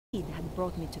had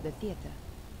brought me to the theater.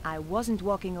 I wasn't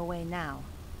walking away now.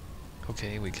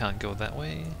 Okay, we can't go that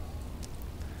way.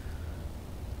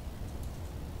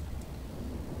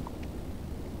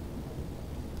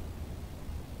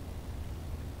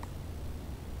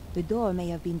 The door may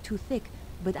have been too thick,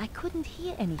 but I couldn't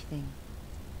hear anything.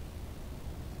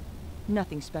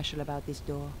 Nothing special about this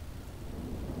door.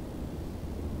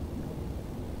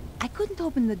 I couldn't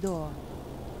open the door.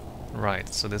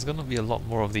 Right, so there's gonna be a lot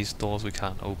more of these doors we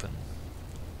can't open.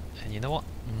 And you know what?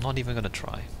 I'm not even gonna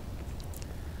try.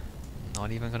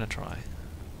 Not even gonna try.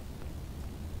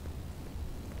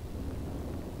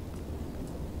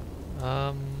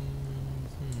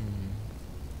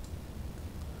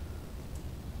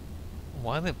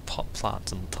 Why are there pot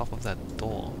plants on top of that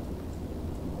door?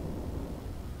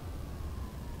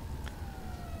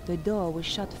 The door was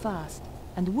shut fast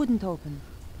and wouldn't open.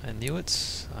 I knew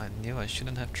it. I knew I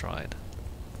shouldn't have tried.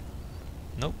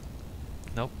 Nope.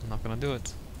 Nope, I'm not gonna do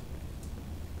it.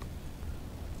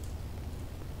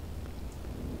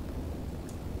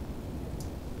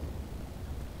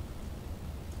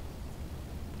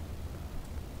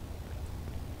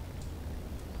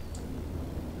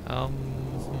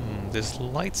 There's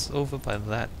lights over by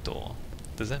that door.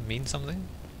 Does that mean something?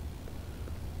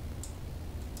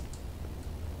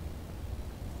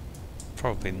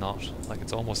 Probably not. Like,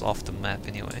 it's almost off the map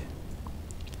anyway.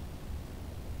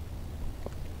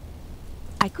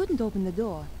 I couldn't open the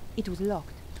door. It was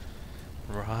locked.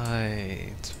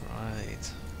 Right,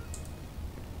 right.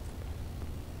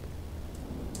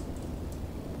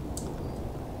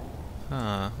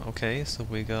 Huh, okay, so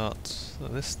we got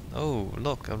this. Oh,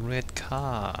 look, a red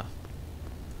car.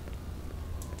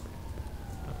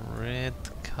 A red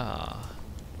car.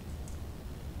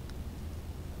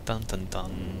 Dun dun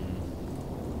dun.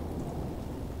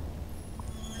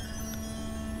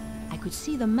 I could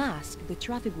see the mask the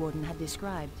traffic warden had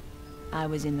described. I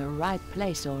was in the right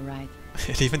place, all right.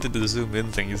 It even did the zoom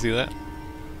in thing, you see that?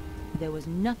 There was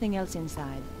nothing else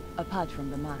inside, apart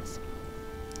from the mask.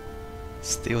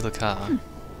 Steal the car.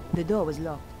 The door was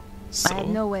locked. So? I had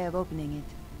no way of opening it,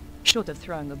 short of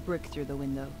throwing a brick through the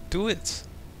window. Do it!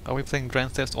 Are we playing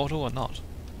Grand Theft Auto or not?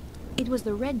 It was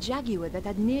the red Jaguar that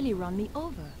had nearly run me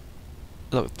over.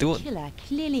 Look, do The it! killer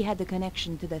clearly had the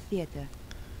connection to the theater.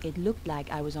 It looked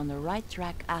like I was on the right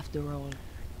track after all.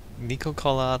 Nico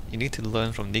Collard, you need to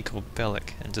learn from Nico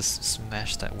Bellic and just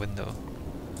smash that window.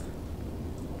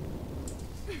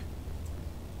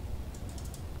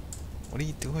 What are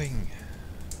you doing?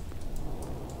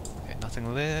 Okay,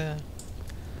 nothing there.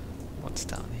 What's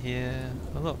down here?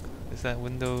 Oh look, is that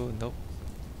window? Nope.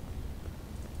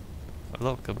 Oh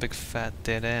look, a big fat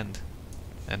dead end.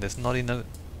 And there's not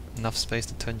enough space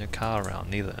to turn your car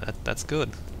around either. That's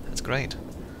good. That's great.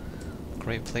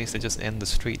 Great place to just end the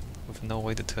street with no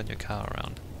way to turn your car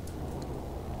around.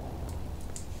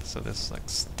 So there's like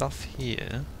stuff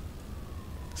here.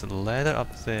 There's a ladder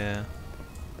up there.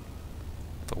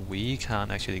 But we can't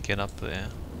actually get up there.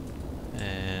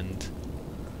 And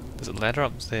there's a ladder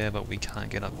up there, but we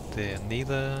can't get up there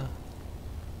neither.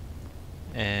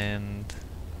 And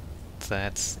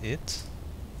that's it.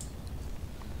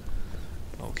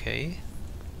 Okay.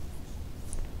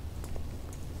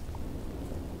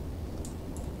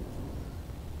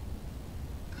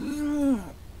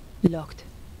 Locked.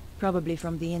 Probably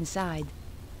from the inside.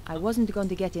 I wasn't going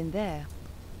to get in there,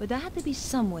 but there had to be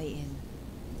some way in.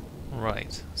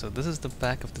 Right, so this is the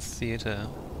back of the theater.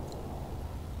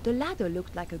 The ladder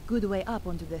looked like a good way up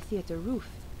onto the theater roof,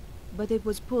 but it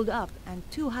was pulled up and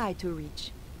too high to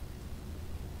reach.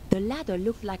 The ladder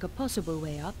looked like a possible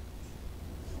way up.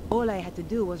 All I had to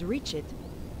do was reach it.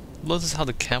 Notice how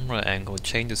the camera angle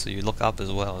changes so you look up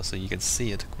as well, so you can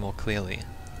see it more clearly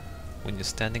when you're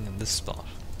standing in this spot.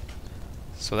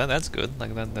 So that's good,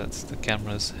 like that's the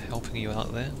camera's helping you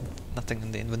out there. Nothing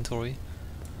in the inventory.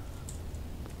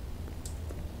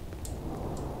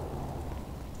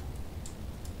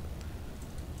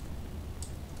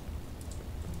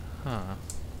 Huh.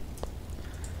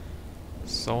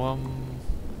 So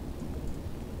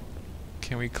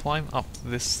can we climb up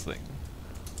this thing?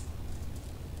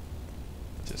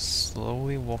 Just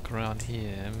slowly walk around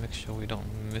here, make sure we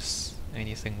don't miss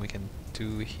anything we can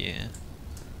do here.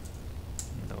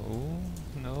 No,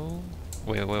 no.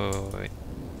 Wait.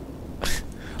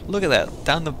 Look at that,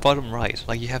 down the bottom right.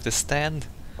 Like you have to stand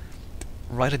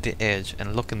right at the edge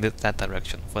and look in that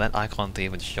direction for that icon to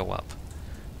even show up.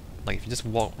 Like if you just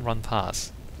run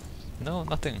past. No,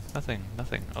 nothing.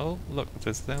 Oh, look,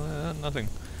 there's nothing.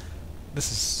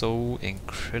 This is so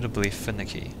incredibly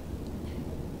finicky.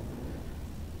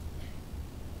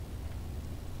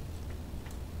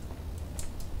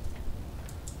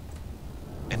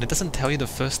 And And it doesn't tell you the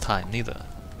first time neither.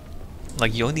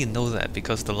 Like, you only know that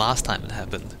because the last time it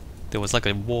happened, there was like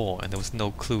a wall and there was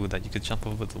no clue that you could jump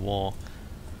over the wall.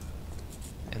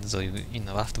 And so, you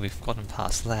know, after we've gotten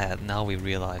past that, now we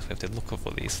realize we have to look for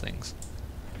these things.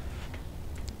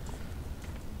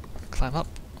 Climb up.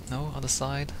 No, other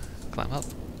side. Climb up.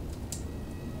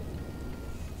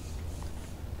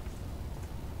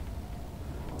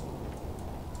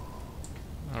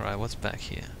 Alright, what's back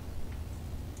here?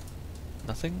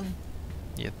 Nothing?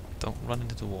 Yeah, don't run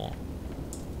into the wall.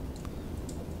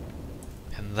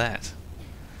 And that.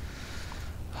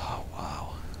 Oh,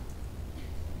 wow.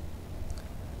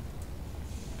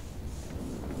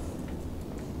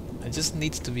 It just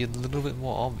needs to be a little bit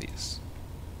more obvious.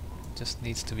 Just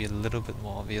needs to be a little bit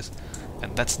more obvious.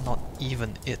 And that's not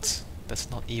even it.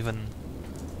 That's not even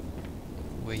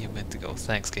where you're meant to go.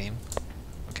 Thanks, game.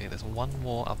 Okay, there's one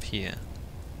more up here.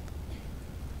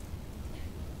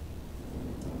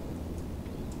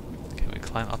 Can we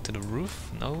climb up to the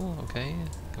roof? No? Okay.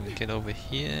 Can we get over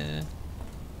here?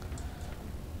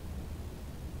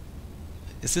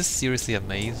 Is this seriously a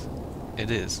maze?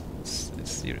 It is. It's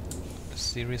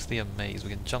seriously a maze.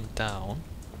 We can jump down.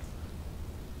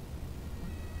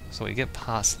 So we get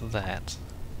past that.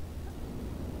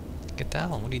 Get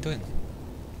down, what are you doing?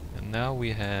 And now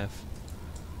we have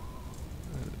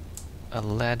a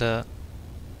ladder.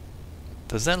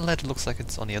 Does that ladder look like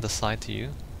it's on the other side to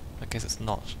you? I guess it's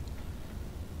not.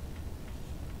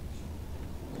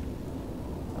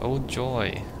 Oh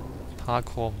joy!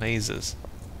 Parkour mazes.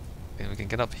 Okay, we can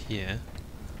get up here.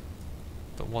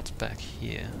 But what's back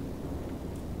here?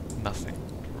 Nothing.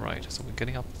 Right, so we're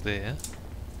getting up there.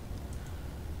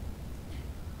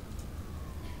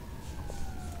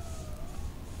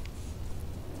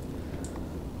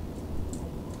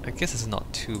 I guess it's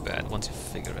not too bad once you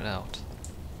figure it out.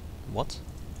 What?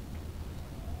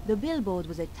 The billboard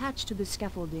was attached to the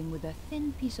scaffolding with a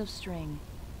thin piece of string.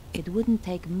 It wouldn't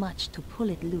take much to pull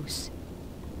it loose.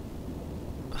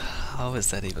 How is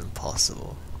that even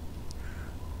possible?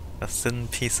 A thin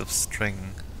piece of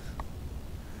string.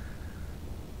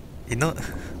 You know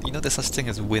there's such thing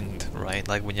as wind, right?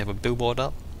 Like when you have a billboard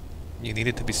up, you need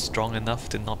it to be strong enough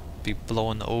to not be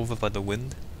blown over by the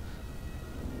wind.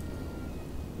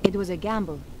 It was a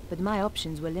gamble, but my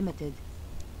options were limited.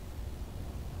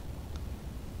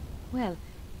 Well,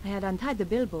 I had untied the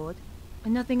billboard,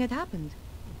 and nothing had happened.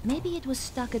 Maybe it was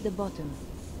stuck at the bottom.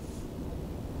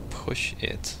 Push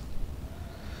it.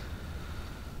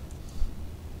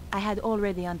 I had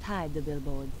already untied the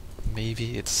billboard.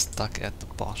 Maybe it's stuck at the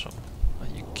bottom. Are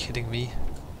you kidding me?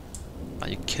 Are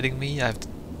you kidding me? I have to...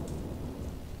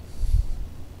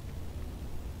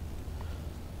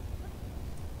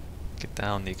 Get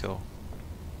down, Nico.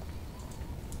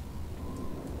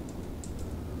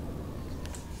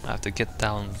 I have to get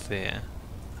down there.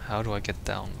 How do I get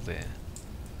down there?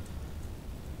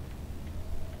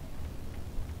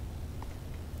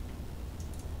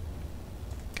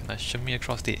 Can I shimmy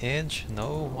across the edge?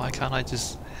 No, why can't I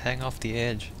just hang off the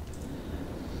edge?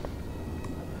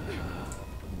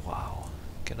 Wow.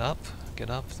 Get up,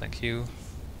 thank you.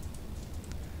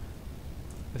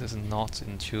 This is not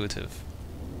intuitive,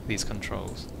 these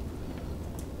controls.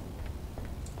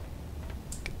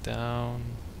 Get down.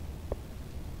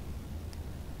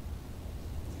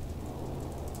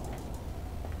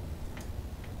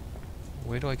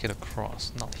 Where do I get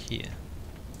across? Not here.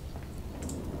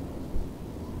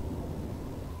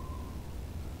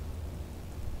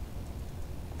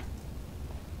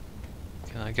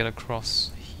 Can I get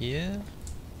across here?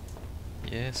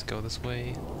 Yes, go this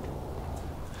way.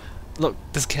 Look,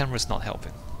 this camera's not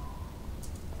helping.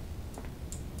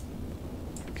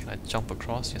 Can I jump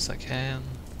across? Yes, I can.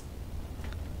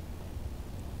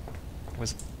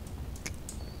 Where's...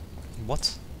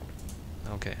 What?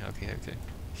 Okay.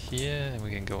 Here, and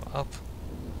we can go up.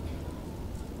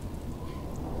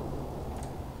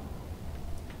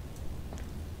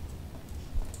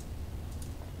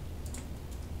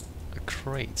 A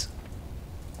crate.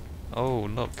 Oh,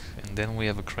 look, and then we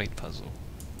have a crate puzzle.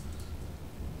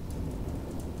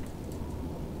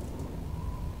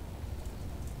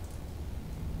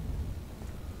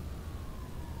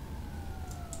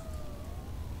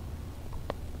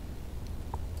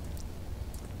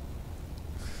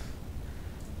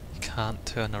 Can't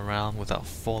turn around without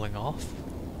falling off.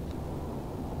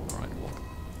 Alright, well,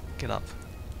 get up.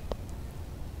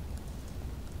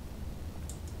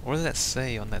 What does that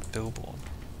say on that billboard?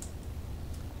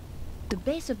 The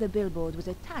base of the billboard was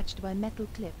attached by metal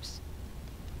clips.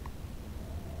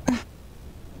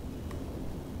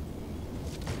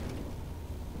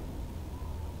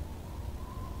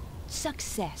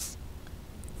 Success.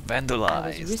 Vandalized.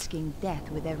 I was risking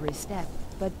death with every step,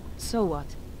 but so what?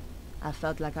 I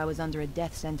felt like I was under a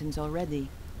death sentence already.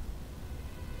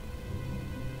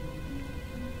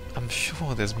 I'm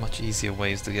sure there's much easier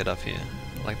ways to get up here.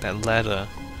 Like that ladder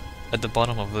at the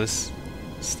bottom of this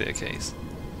staircase.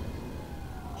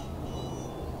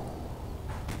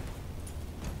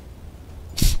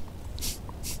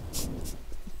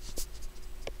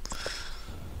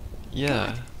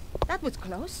 Yeah. God, that was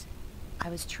close. I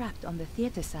was trapped on the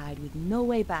theater side with no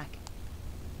way back.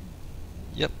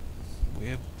 Yep.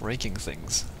 We're breaking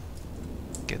things.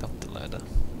 Get up the ladder.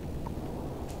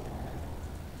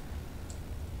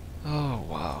 Oh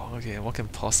wow, okay, what can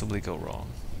possibly go wrong?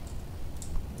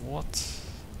 What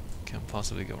can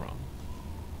possibly go wrong?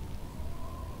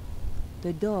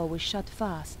 The door was shut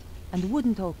fast and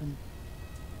wouldn't open.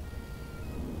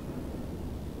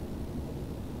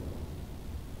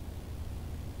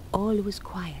 All was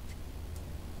quiet.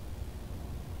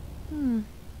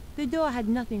 The door had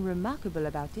nothing remarkable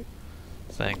about it.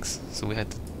 Thanks. So we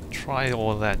had to try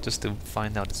all that just to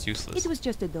find out it's useless. It was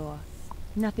just a door.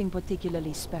 Nothing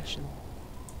particularly special.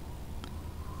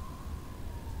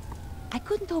 I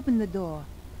couldn't open the door.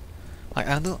 Like,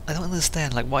 I don't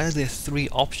understand, like, why are there 3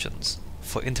 options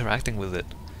for interacting with it?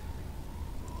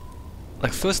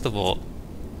 Like, first of all,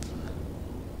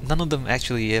 none of them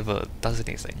actually ever does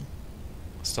anything.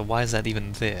 So why is that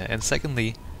even there? And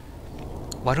secondly,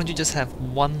 why don't you just have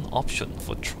one option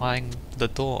for trying the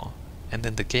door, and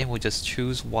then the game will just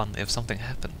choose one if something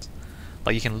happens?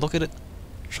 Like, you can look at it,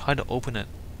 try to open it,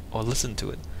 or listen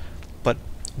to it, but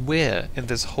where in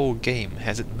this whole game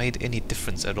has it made any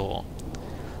difference at all?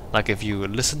 Like, if you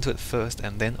listen to it first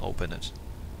and then open it,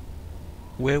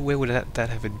 where would that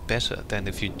have been better than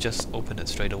if you just open it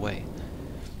straight away?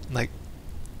 Like,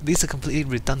 these are completely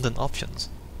redundant options.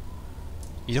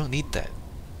 You don't need that.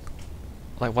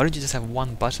 Like, why don't you just have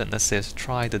one button that says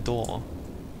try the door,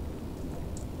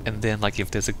 and then, like, if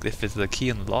there's a key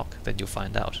in the lock, then you'll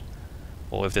find out,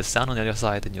 or if there's sound on the other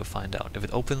side, then you'll find out. If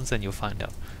it opens, then you'll find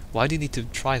out. Why do you need to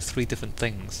try 3 different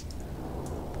things?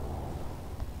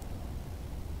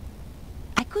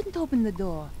 I couldn't open the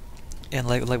door. And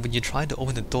like when you try to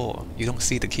open the door, you don't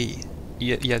see the key.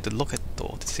 You have to look at the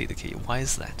door to see the key. Why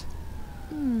is that?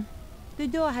 The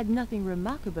door had nothing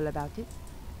remarkable about it.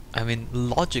 I mean,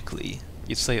 logically,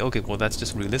 you'd say, okay, well, that's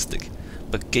just realistic.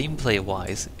 But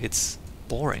gameplay-wise, it's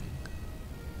boring.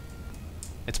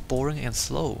 It's boring and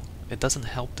slow. It doesn't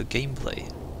help the gameplay.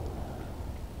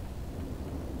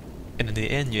 And in the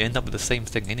end, you end up with the same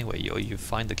thing anyway. Or you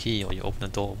find the key, or you open the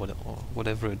door, or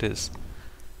whatever it is.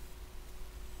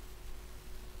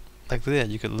 Like there,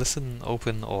 you could listen,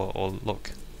 open, or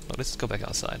look. But let's go back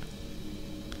outside.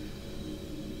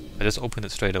 I just opened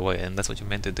it straight away, and that's what you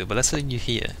meant to do. But let's say you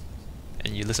hear,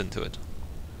 and you listen to it.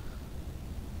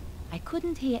 I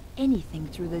couldn't hear anything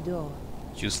through the door.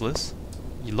 Useless.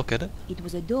 You look at it. It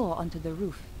was a door onto the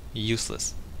roof.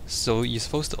 Useless. So you're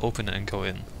supposed to open it and go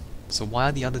in. So why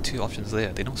are the other 2 options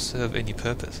there? They don't serve any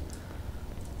purpose.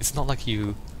 It's not like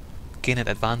you gain an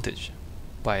advantage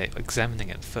by examining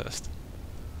it first.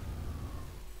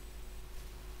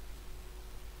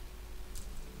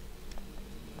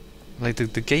 Like,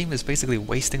 the game is basically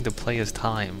wasting the player's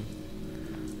time,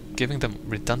 giving them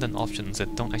redundant options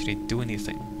that don't actually do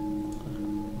anything.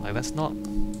 Like, that's not...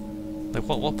 Like,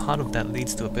 what part of that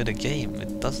leads to a better game?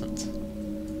 It doesn't.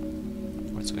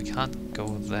 Right, so we can't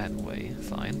go that way.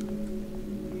 Fine.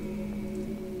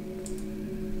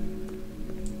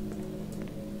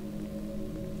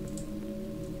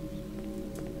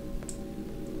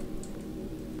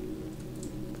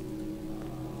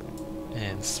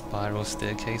 And spiral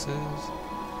staircases.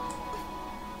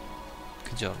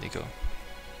 Good job, Nico.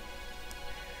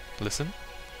 Listen.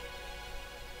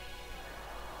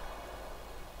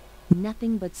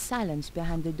 Nothing but silence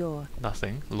behind the door.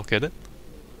 Nothing. Look at it.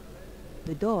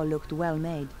 The door looked well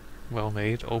made. Well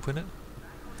made. Open it.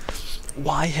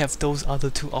 Why have those other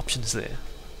 2 options there?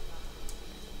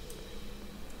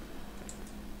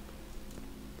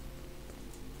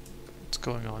 What's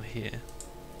going on here?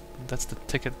 That's the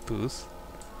ticket booth.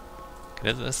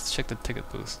 Okay, let's check the ticket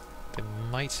booth. There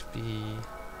might be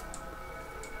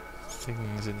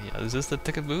things in here. Is this the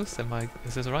ticket booth?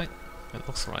 Is this right? It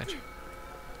looks right.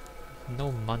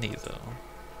 No money though.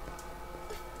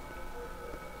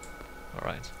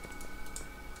 Alright.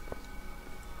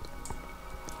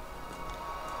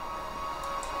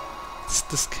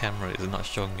 This camera is not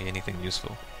showing me anything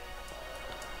useful.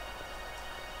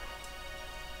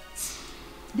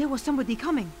 There was somebody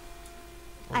coming.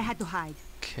 I had to hide.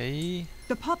 Okay.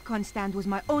 The popcorn stand was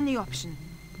my only option.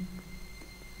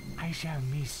 I I shall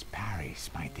miss Paris,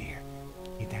 my dear.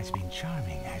 It has been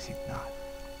charming, has it not?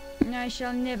 I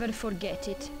shall never forget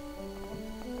it.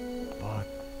 But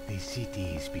the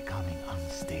city is becoming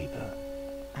unstable,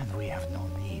 and we have no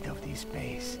need of this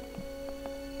base.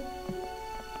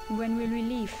 When will we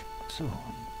leave? Soon.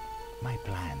 My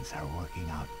plans are working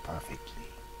out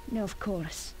perfectly. Of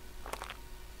course.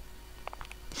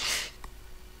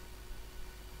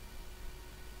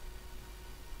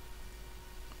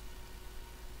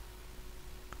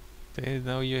 They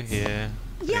know you're here.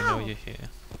 They know you're here.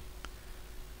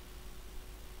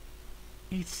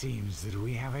 It seems that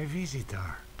we have a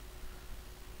visitor.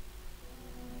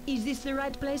 Is this the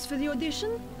right place for the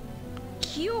audition?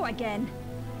 Q again.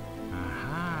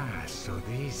 Aha, so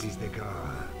this is the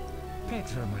girl.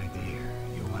 Petra, my dear,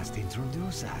 you must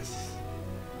introduce us.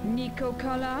 Nico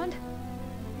Collard?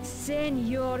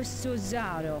 Senor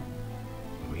Susaro.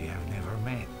 We have never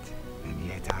met, and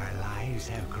yet our lives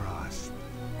have crossed.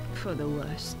 For the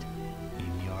worst.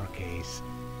 In your case,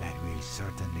 that will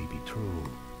certainly be true.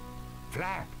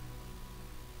 Flag!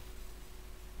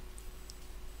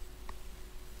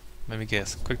 Let me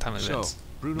guess. Quick time events. So,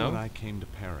 Bruno No? and I came to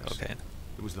Paris. Okay.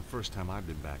 It was the first time I've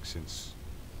been back since,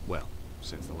 well,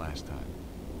 since the last time.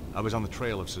 I was on the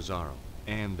trail of Cesaro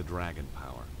and the Dragon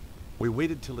Power. We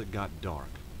waited till it got dark.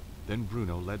 Then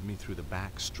Bruno led me through the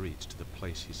back streets to the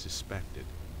place he suspected.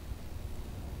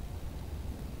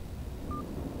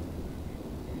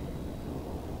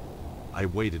 I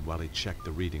waited while he checked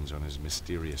the readings on his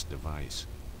mysterious device.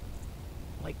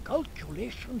 My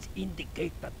calculations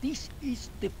indicate that this is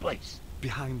the place.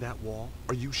 Behind that wall?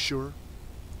 Are you sure?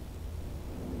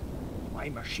 My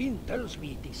machine tells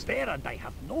me it is there, and I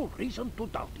have no reason to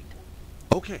doubt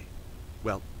it. Okay.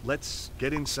 Well, let's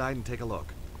get inside and take a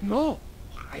look. No,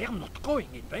 I am not going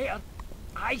in there.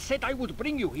 I said I would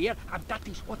bring you here, and that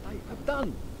is what I have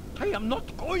done. I am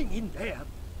not going in there.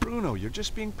 Bruno, you're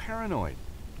just being paranoid.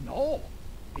 No,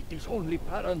 it is only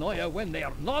paranoia when they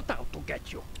are not out to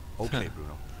get you. Okay,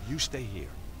 Bruno, you stay here.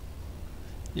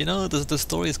 You know, the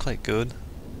story is quite good.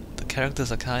 The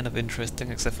characters are kind of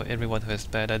interesting, except for everyone who has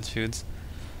bad attitudes.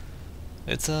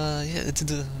 It's yeah,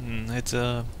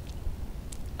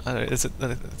 I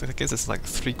guess it's like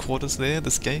 3/4 there,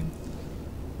 this game.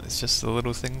 It's just the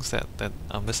little things that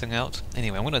are missing out.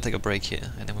 Anyway, I'm gonna take a break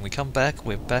here, and then when we come back,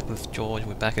 we're back with George,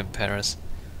 we're back in Paris,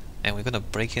 and we're gonna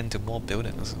break into more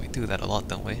buildings. We do that a lot,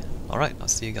 don't we? Alright, I'll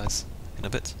see you guys in a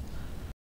bit.